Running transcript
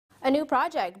A new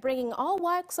project bringing all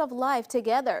walks of life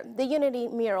together. The Unity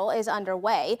Mural is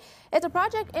underway. It's a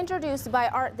project introduced by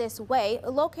Art This Way,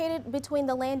 located between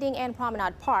the Landing and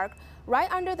Promenade Park,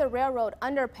 right under the railroad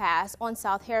underpass on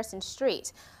South Harrison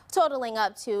Street. Totaling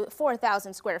up to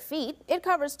 4,000 square feet, it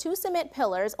covers 2 cement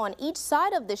pillars on each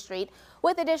side of the street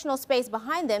with additional space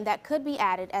behind them that could be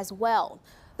added as well.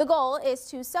 The goal is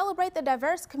to celebrate the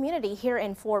diverse community here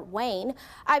in Fort Wayne.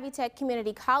 Ivy Tech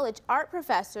Community College art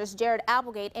professors Jared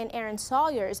Applegate and Aaron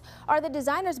Sawyers are the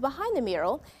designers behind the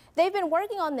mural. They've been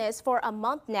working on this for a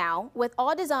month now, with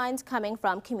all designs coming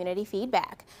from community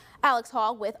feedback. Alex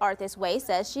Hall with Art This Way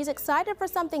says she's excited for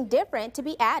something different to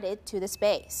be added to the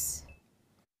space.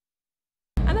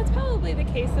 And that's probably the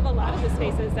case of a lot of the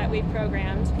spaces that we've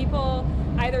programmed. People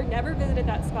either never visited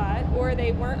that spot or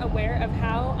they weren't aware of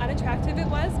how unattractive it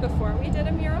was before we did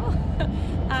a mural.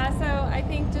 So I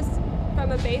think just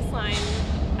from a baseline,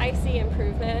 I see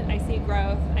improvement, I see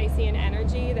growth, I see an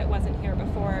energy that wasn't here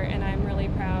before, and I'm really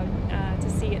proud to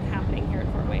see it happening here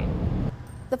at Fort Wayne.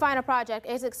 The final project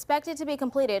is expected to be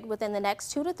completed within the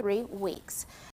next 2 to 3 weeks.